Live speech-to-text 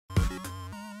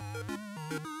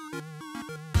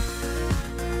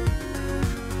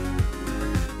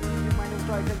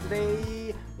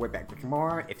today we're back with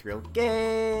more Ethereal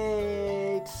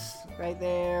gates. Right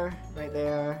there, right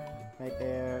there, right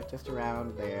there, just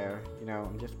around there. You know,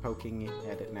 I'm just poking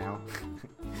at it now.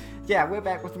 Yeah, we're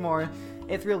back with more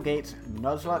Ethereal gates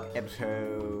Nuzlocke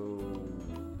episode.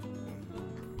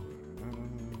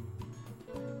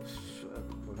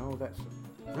 No, that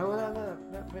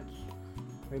fits.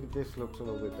 Maybe this looks a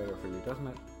little bit better for you, doesn't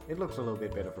it? It looks a little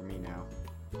bit better for me now.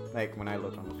 Like when I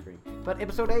look on the screen. But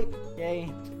episode 8,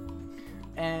 yay!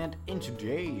 And in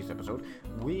today's episode,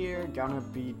 we're gonna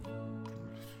be...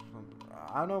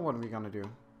 I don't know what we're gonna do.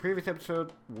 Previous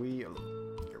episode, we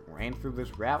ran through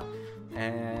this route,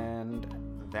 and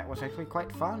that was actually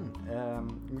quite fun.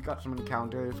 We got some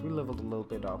encounters, we leveled a little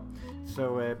bit up.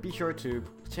 So be sure to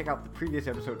check out the previous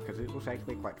episode, because it was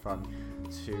actually quite fun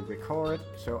to record.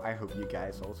 So I hope you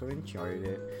guys also enjoyed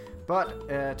it. But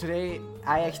today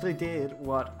I actually did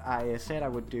what I said I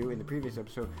would do in the previous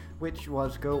episode, which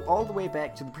was go all the way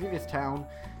back to the previous town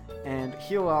and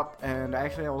heal up, and I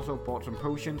actually also bought some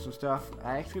potions and stuff.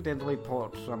 I accidentally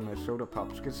bought some soda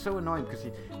pops, because it's so annoying, because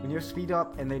when you speed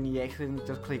up and then you accidentally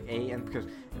just click A, and because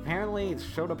apparently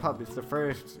soda pop is the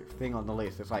first thing on the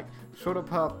list. It's like soda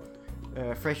pop,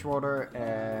 fresh water,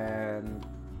 and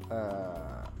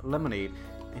lemonade.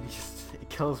 And it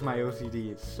kills my OCD.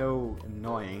 It's so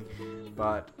annoying.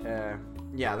 But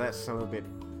yeah, that's a little bit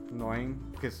annoying,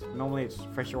 because normally it's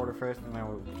fresh water first, and I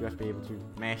will just be able to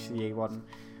mash the A button.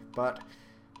 But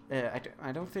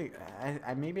I don't think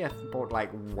I maybe I bought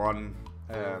like one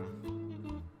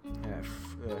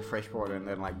fresh water and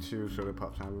then like 2 soda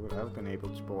pops. I would have been able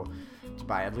to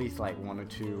buy at least like 1 or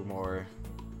 2 more,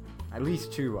 at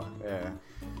least 2.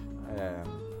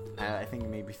 I think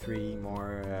maybe 3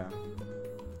 more.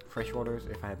 Fresh waters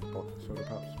if I had bought the soda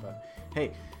pops, but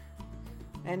hey.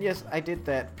 And yes, I did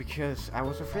that because I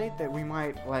was afraid that we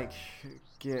might like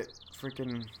get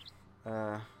freaking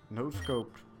no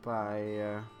scoped by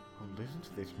oh, listen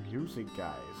to this music,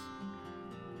 guys.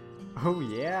 Oh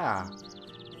yeah,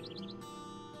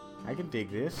 I can dig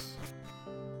this.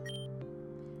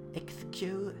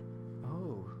 Excuse,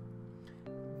 oh,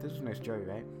 this is no story,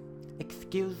 right?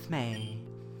 Excuse me.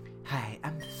 Hi,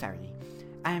 I'm sorry.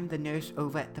 I'm the nurse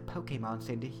over at the Pokémon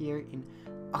Center here in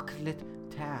Oxlet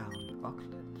Town.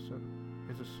 Oxlet? So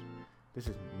this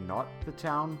is not the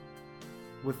town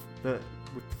with the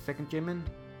second gym in?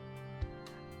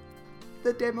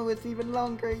 The demo is even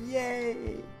longer,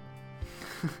 yay!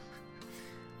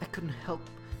 I couldn't help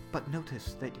but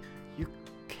notice that you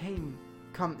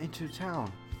come into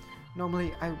town.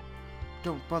 Normally I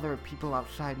don't bother people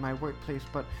outside my workplace,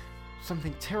 but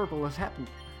something terrible has happened.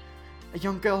 A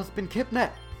young girl has been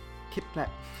kidnapped.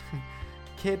 Kidnapped.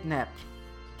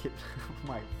 Oh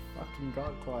my fucking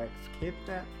god, Clawaxe.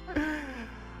 Kidnapped.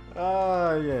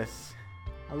 Oh yes.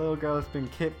 A little girl has been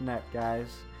kidnapped,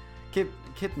 guys.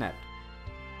 Kidnapped.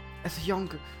 As a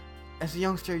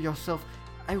youngster yourself,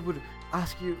 I would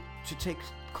ask you to take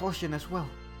caution as well. ...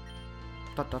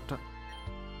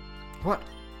 What?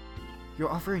 You're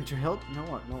offering to help?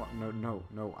 No,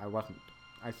 I wasn't.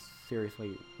 I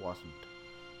seriously wasn't.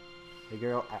 The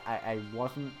girl, I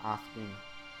wasn't asking,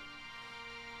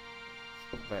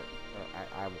 but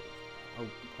oh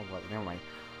well, never mind.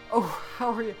 Oh,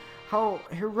 how are you? How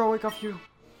heroic of you!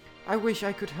 I wish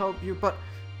I could help you, but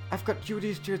I've got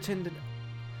duties to attend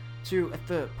to at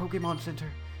the Pokémon Center.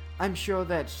 I'm sure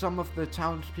that some of the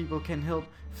townspeople can help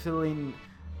fill in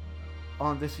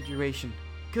on the situation.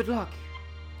 Good luck,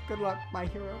 my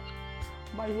hero,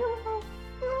 my hero.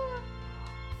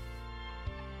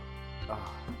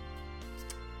 Oh.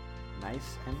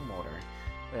 Nice and water.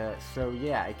 So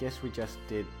yeah, I guess we just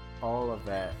did all of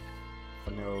that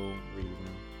for no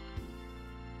reason.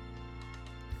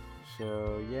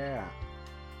 So yeah,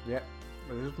 yep.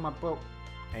 This is my boat.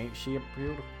 Ain't she a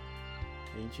beaut?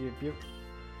 Ain't she a beaut?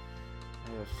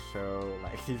 So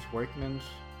like these workmen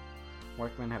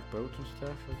have boats and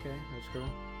stuff. Okay, let's go.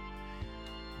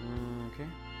 Okay.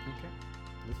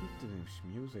 Listen to this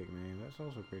music, man. That's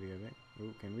also pretty good.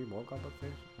 Ooh, can we walk up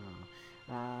this?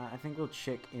 I think we'll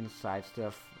check inside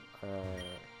stuff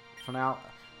for now,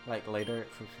 like later.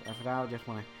 For now, I just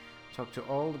want to talk to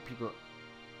all the people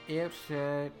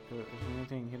outside. Is there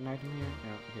anything hidden item here?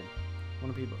 No, okay. One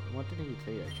of the people. What did he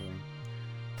say actually?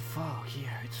 The fog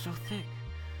here, it's so thick.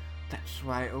 That's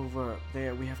why over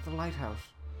there we have the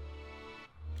lighthouse.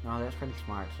 Oh, that's pretty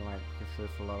smart. So like, if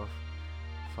there's a lot of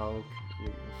fog,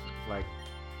 it's like.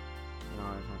 No,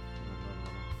 it's not.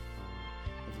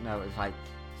 No, it's like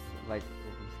we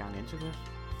can't enter this.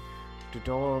 The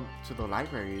door to the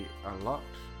library are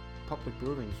locked. Public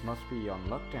buildings must be on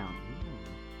lockdown.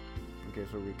 Okay,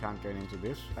 so we can't get into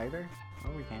this either.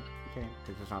 Oh, we can't. We can't,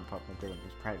 because it's not public building.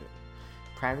 It's private.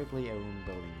 Privately owned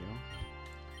building, you know?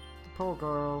 The poor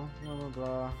girl, blah blah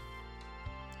blah.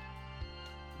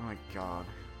 Oh my god.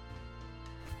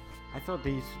 I thought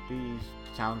these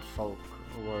townsfolk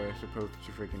were supposed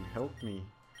to freaking help me.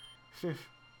 I'm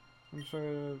sorry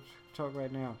to talk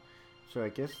right now. So I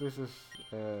guess this is,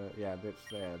 yeah, that's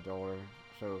their daughter.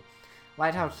 So,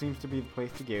 lighthouse seems to be the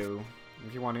place to go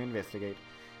if you want to investigate.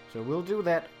 So we'll do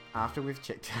that after we've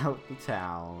checked out the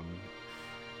town.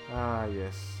 Ah,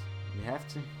 yes. You have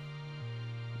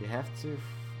to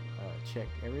check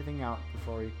everything out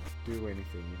before you do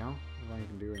anything, you know? Before you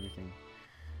can do anything.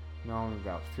 Normally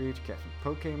about 3 to catch some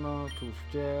Pokémon, tools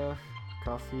for Jeff,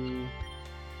 coffee.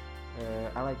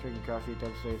 I like drinking coffee. It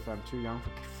does say that I'm too young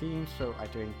for caffeine, so I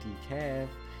drink decaf.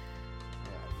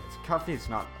 Coffee is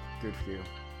not good for you.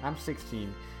 I'm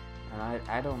 16, and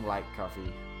I don't like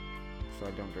coffee, so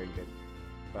I don't drink it.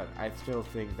 But I still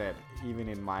think that even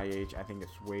in my age, I think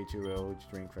it's way too early to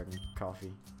drink fucking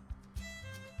coffee.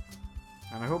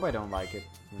 And I hope I don't like it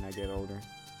when I get older.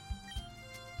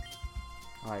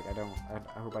 Like I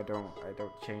hope I don't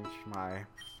change my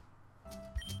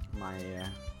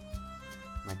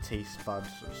taste buds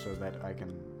so that I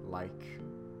like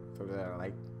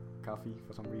coffee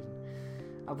for some reason.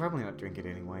 I'll probably not drink it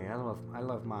anyway. I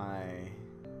love my.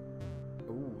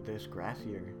 Ooh, there's grass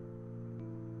here.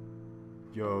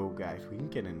 Yo, guys, we can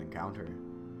get an encounter.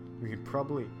 We can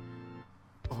probably.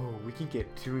 Oh, we can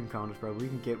get 2 encounters probably. We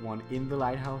can get one in the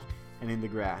lighthouse and in the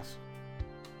grass.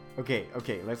 Okay,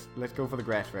 let's go for the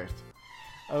grass first.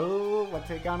 Oh, what's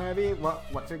it gonna be?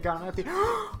 What's it gonna be?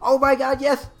 Oh my god,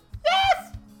 yes!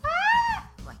 Yes! Ah!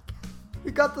 Oh my god.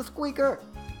 We got the squeaker!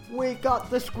 We got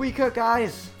the squeaker,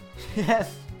 guys!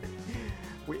 Yes!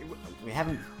 We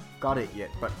haven't got it yet,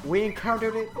 but we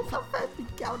encountered it! So fast we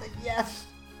got it! Yes!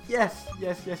 Yes!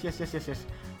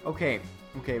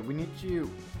 Okay, we need to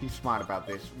be smart about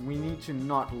this. We need to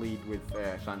not lead with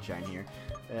Sunshine here.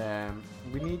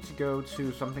 We need to go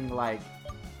to something like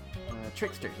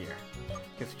Trickster here.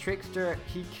 Because Trickster,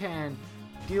 he can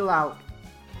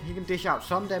dish out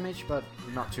some damage, but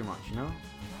not too much, you know?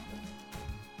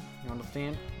 You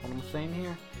understand what I'm saying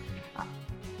here?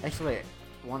 Actually,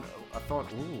 I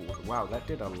thought, ooh, wow, that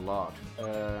did a lot.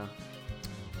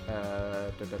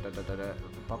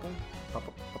 Bubble?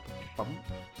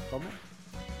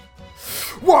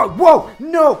 Whoa!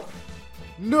 No!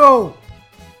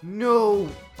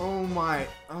 Oh my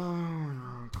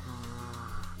god.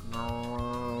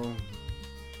 No.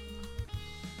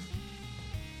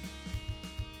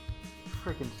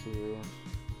 Freaking serious.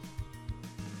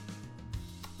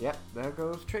 Yep, there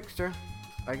goes Trickster,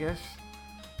 I guess.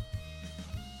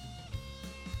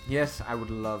 Yes, I would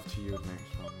love to use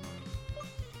next one.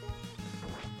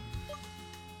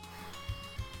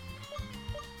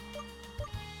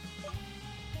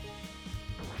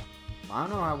 I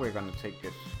don't know how we're gonna take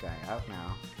this guy out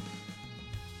now.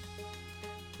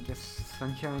 Just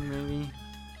Sunshine, maybe.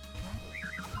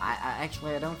 I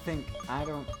don't think.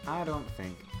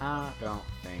 Oh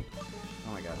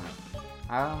my god, no.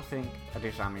 I don't think a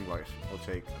disarming voice will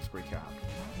take a Squeaker out.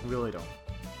 Really don't.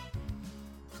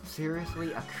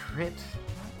 Seriously, a crit?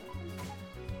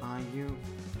 Are you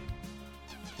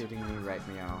kidding me right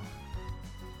now?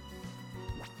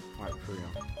 Alright, for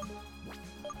real.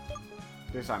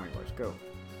 Disarming voice, go.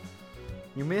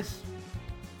 You miss?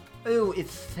 Oh,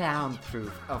 it's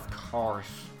soundproof. Of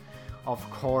course. Of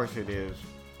course it is.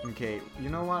 Okay, you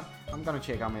know what? I'm gonna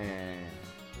check how many.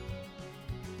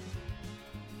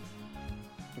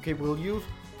 Okay, we'll use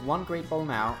one Great Ball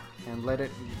now and let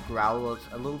it growl us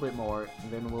a little bit more,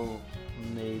 and then we'll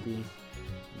maybe.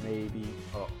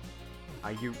 Oh,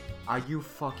 are you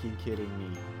fucking kidding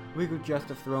me? We could just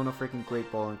have thrown a freaking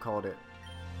Great Ball and called it.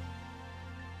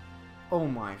 Oh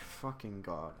my fucking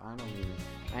god!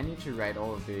 I need to write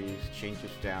all of these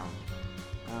changes down.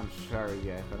 I'm sorry,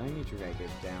 guys, but I need to write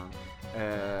this down.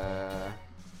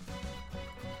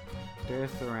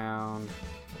 Death around.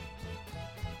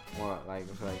 What, like,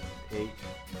 it's like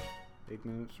 8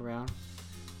 minutes around,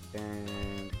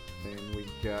 and then we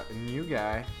got a new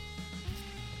guy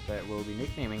that we'll be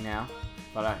nicknaming now,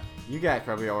 but you guys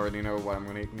probably already know what I'm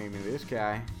gonna nickname this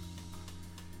guy.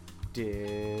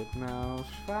 Dead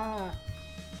Mouse 5.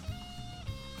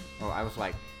 Oh, I was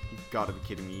like, you gotta be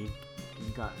kidding me.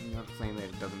 You're not saying that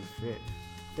it doesn't fit.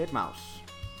 Dead Mouse.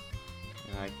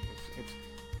 Like,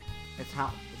 it's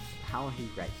how he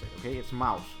writes it, okay? It's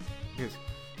Mouse. Because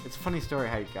it's a funny story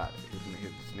how he got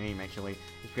his name, actually.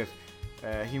 It's because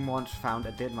he once found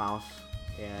a dead mouse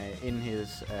in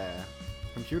his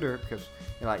computer because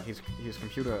like his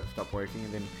computer stopped working,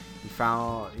 and then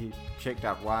he checked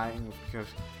out why, and it was because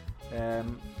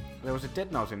there was a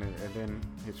dead mouse in it, and then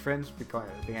his friends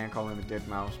began calling him a dead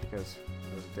mouse because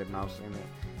there was a dead mouse in it,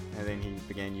 and then he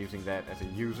began using that as a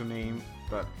username.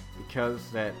 But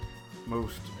because that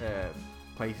most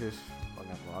places, well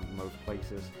not most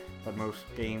places, but most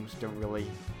games don't really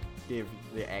give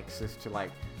the access to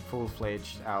like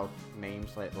full-fledged out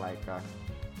names like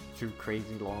too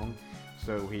crazy long,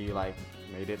 so he like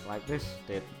made it like this: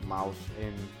 dead mouse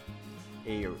in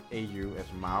AU as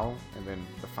Mao, and then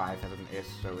the 5 has an S,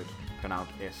 so it's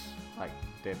pronounced S, like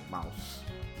dead mouse.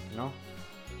 You know?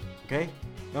 Okay?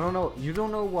 You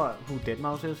don't know who dead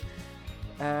mouse is?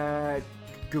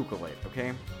 Google it,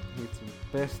 okay? He's the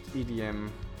best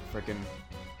EDM freaking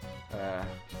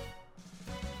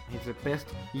he's the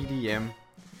best EDM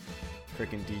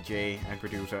freaking DJ and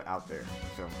producer out there.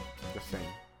 So just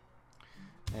saying.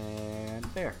 And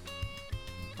there.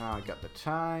 Now I got the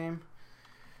time.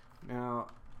 Now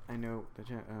I know the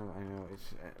I know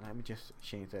it's. Let me just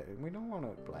change that. We don't want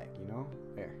it black, you know.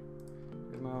 There.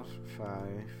 The mouse 5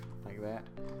 like that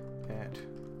at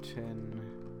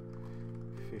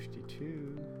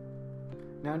 10:52.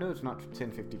 Now I know it's not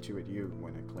 10:52 at you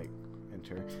when I click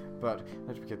enter, but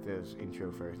let's get this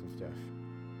intro first and stuff.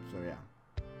 So yeah,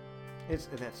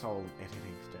 that's all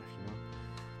editing stuff, you know.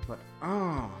 But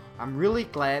I'm really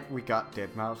glad we got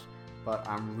dead mouse. But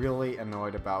I'm really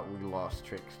annoyed about we lost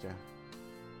Trickster.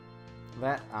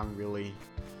 That I'm really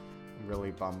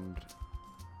bummed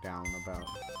down about.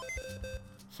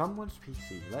 Someone's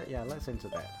PC. Let's enter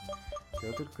that.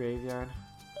 Go to the graveyard.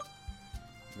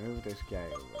 Move this guy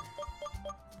over.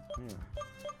 Yeah.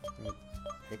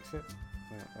 Exit.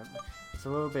 It's a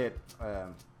little bit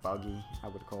buggy, I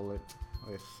would call it.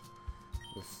 This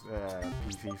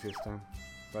PC system.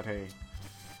 But hey.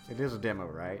 It is a demo,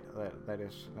 right? That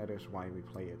is why we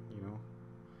play it, you know?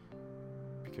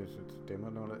 Because it's a demo.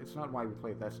 No, it's not why we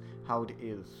play it. That's how it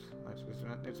is.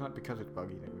 It's not because it's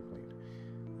buggy that we play it.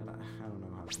 And I don't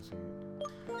know how to say it.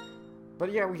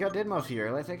 But yeah, we got dead mouse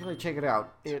here. Let's actually check it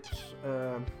out. It's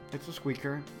a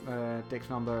squeaker. Dex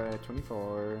number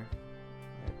 24.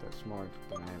 That's more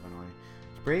than I have anyway.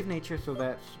 It's brave nature, so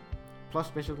that's plus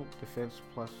special defense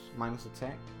plus minus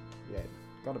attack. Yeah, it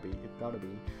gotta be.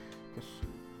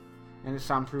 And it's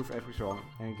soundproof as we saw.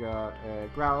 And you got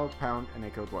growl, pound, and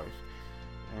echo voice.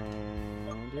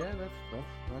 And yeah,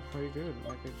 that's pretty good.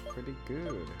 Like, it's pretty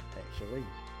good actually.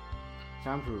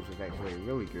 Soundproof is actually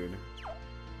really good.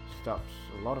 Stops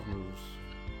a lot of moves.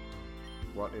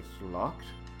 What? It's locked?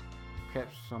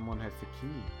 Perhaps someone has the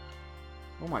key.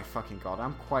 Oh my fucking god!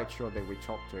 I'm quite sure that we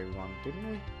talked to everyone, didn't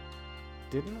we?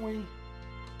 Didn't we? Do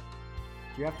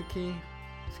you have the key?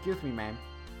 Excuse me, ma'am.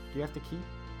 Do you have the key?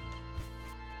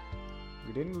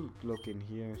 We didn't look in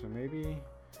here, so maybe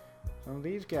some of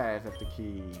these guys have the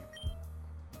key.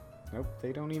 Nope,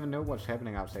 they don't even know what's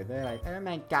happening outside. They're like, oh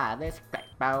my god, there's crack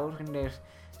balls and there's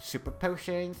super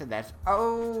potions and that's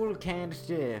old kind of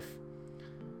stuff.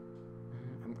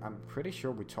 I'm pretty sure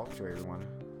we talked to everyone.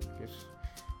 Guess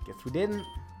we didn't.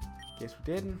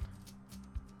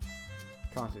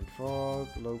 Constant fog,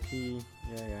 low key.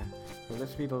 Yeah. So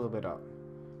let's speed a little bit up.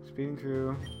 Speeding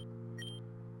through.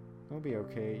 It'll be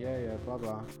okay. Yeah, blah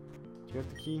blah. Do you have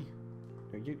the key?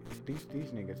 No,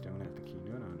 these niggas don't have the key.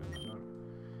 No.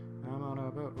 I'm on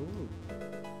about. Ooh.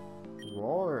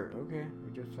 Roar. Okay,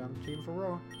 we just found the key for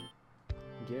Roar.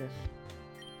 Yes.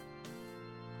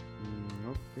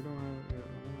 Nope, you don't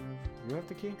have. You have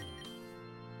the key?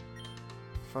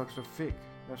 Fuck's so thick.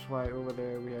 That's why over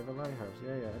there we have a lighthouse.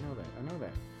 Yeah, I know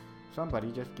that.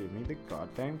 Somebody just give me the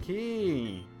goddamn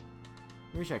key.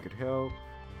 Wish I could help.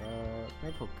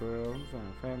 Maple girl,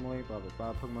 family, blah blah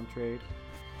blah, Pokemon trade.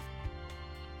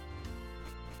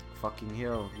 Fucking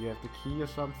hell, you have the key or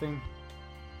something?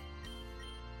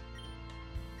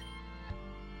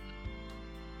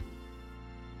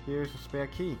 Here's a spare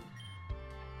key.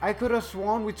 I could have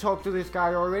sworn we talked to this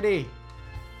guy already.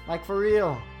 Like for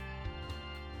real.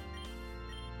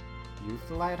 Use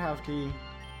the lighthouse key.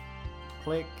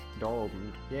 Click, door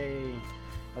opened. Yay.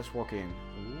 Let's walk in.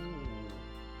 Ooh.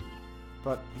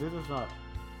 But this is not.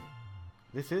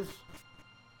 This is.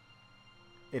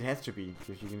 It has to be,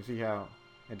 because you can see how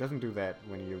it doesn't do that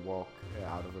when you walk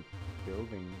out of a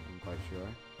building, I'm quite sure.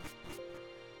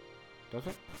 Does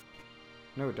it?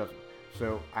 No, it doesn't.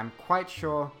 So I'm quite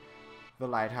sure the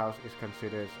lighthouse is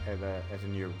considered as a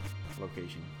new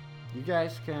location. You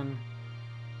guys can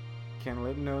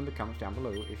let me know in the comments down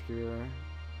below if you're.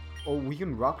 Oh, we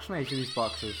can rock smash these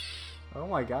boxes. Oh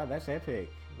my god, that's epic.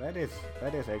 That is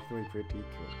actually pretty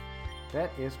cool.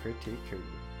 That is pretty cool.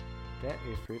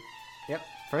 Yep,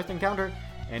 first encounter,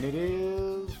 and it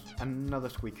is another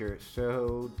squeaker.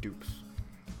 So dupes.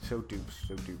 So dupes,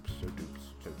 so dupes, so dupes,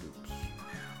 so dupes.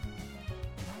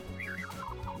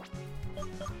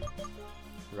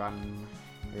 Run,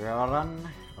 run,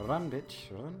 run,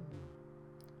 bitch, run.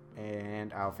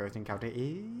 And our first encounter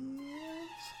is...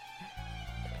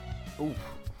 Ooh,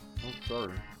 oh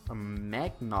sorry. A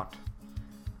magnet.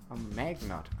 A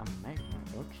magnet, a magnet,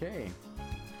 okay.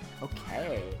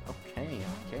 Okay, okay,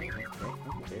 okay, okay,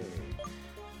 okay.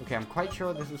 Okay, I'm quite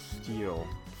sure this is steel,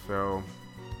 so...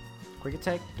 Quick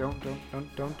attack, don't.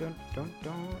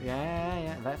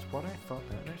 Yeah, that's what I thought,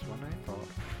 that is what I thought.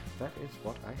 That is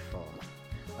what I thought.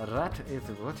 That is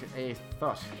what I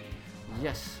thought.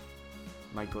 Yes,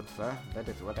 my good sir, that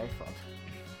is what I thought.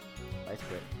 That's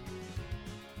good.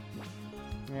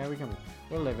 Yeah,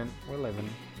 we're living.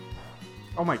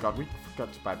 Oh my god, we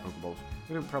forgot to buy Pokeballs.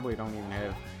 We probably don't even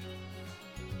have...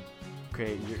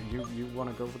 Okay, you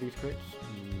wanna go for these crits?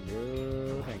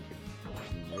 No, thank you.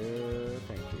 No,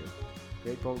 thank you.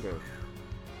 Great ball, go.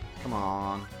 Come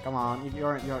on.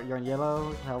 You're in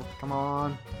yellow. Help. Come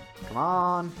on.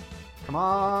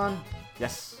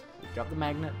 Yes, we got the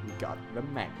magnet.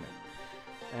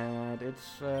 And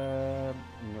it's it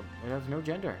has no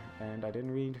gender, and I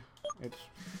didn't read its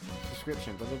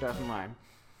description, but it doesn't mind.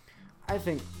 I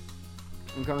think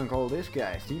I'm gonna call this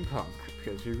guy Steampunk,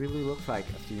 because he really looks like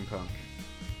a steampunk.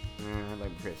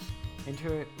 Like this.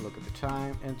 Enter it, look at the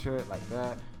time, enter it like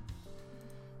that.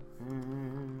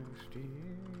 Steampunk.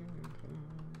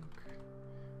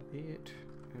 It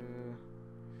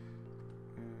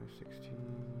 16.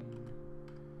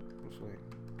 What's like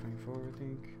 24, I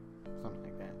think.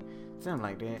 Something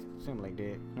like that. Something like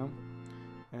that. No?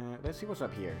 Let's see what's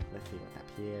up here. Let us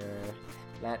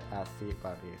see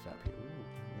what is up here.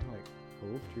 Ooh, like, oh,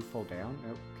 did you fall down?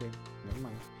 Oh, okay, never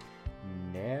mind.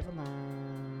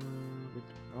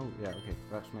 Oh, yeah, okay,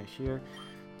 that's nice here.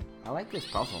 I like this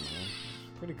puzzle, man.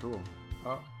 It's pretty cool.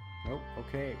 Oh, nope,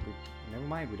 okay, never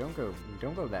mind, we don't go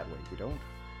that way. We don't.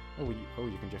 Oh,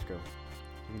 you can just go.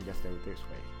 You can just go this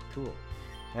way. Cool.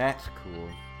 That's cool.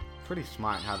 Pretty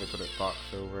smart how they put a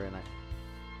box over in it.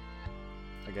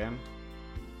 Again?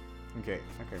 Okay,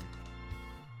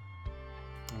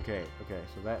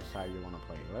 so that's how you want to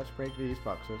play. Let's break these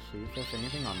boxes, see if there's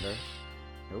anything under.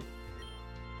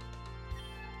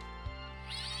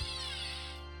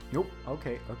 Nope.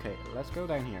 Okay, let's go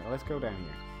down here.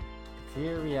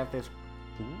 Here we have this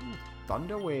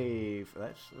thunder wave.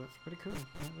 That's pretty cool.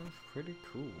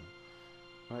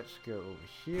 Let's go over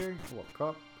here, walk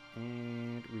up,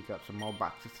 and we got some more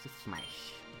boxes to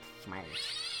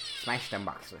smash them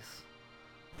boxes.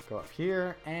 Go up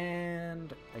here,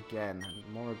 and again,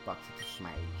 more boxes to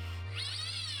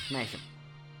smash them.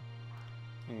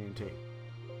 And take.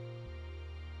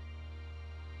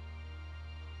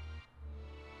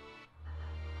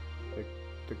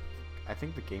 I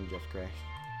think the game just crashed.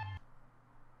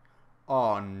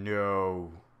 Oh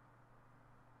no.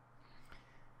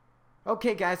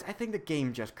 Okay guys, I think the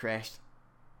game just crashed.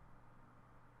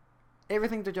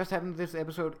 Everything that just happened in this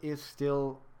episode is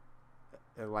still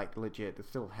like legit. It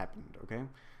still happened, okay?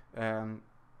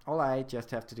 All I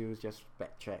just have to do is just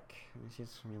backtrack. It's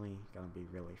just really gonna be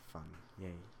really fun.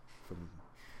 Yay for me.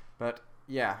 But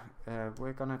yeah,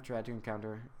 we're gonna try to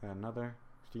encounter another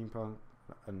steampunk,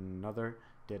 another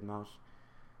dead mouse.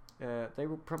 They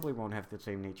probably won't have the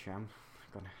same nature. I'm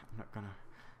not gonna.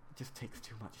 It just takes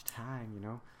too much time, you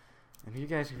know. And if you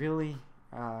guys really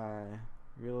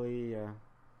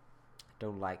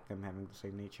don't like them having the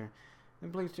same nature,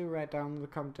 then please do write down in the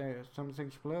comment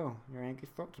section below your angry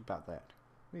thoughts about that.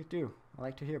 Please do. I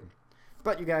like to hear them.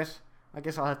 But you guys, I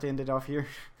guess I'll have to end it off here.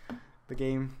 The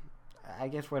game. I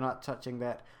guess we're not touching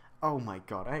that. Oh my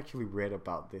god! I actually read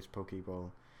about this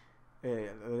Pokeball.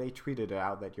 They tweeted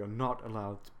out that you're not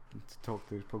allowed to talk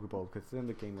to this Pokeball because then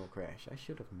the game will crash. I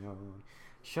should have known.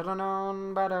 Should have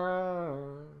known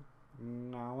better.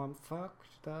 Now I'm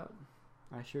fucked up.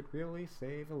 I should really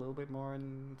save a little bit more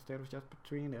instead of just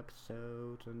between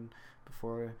episodes and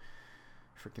before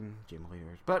freaking gym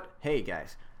leaders. But hey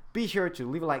guys, be sure to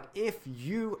leave a like if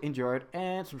you enjoyed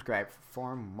and subscribe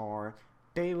for more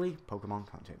daily Pokemon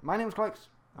content. My name is Clawaxe.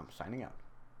 I'm signing out.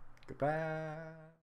 Goodbye.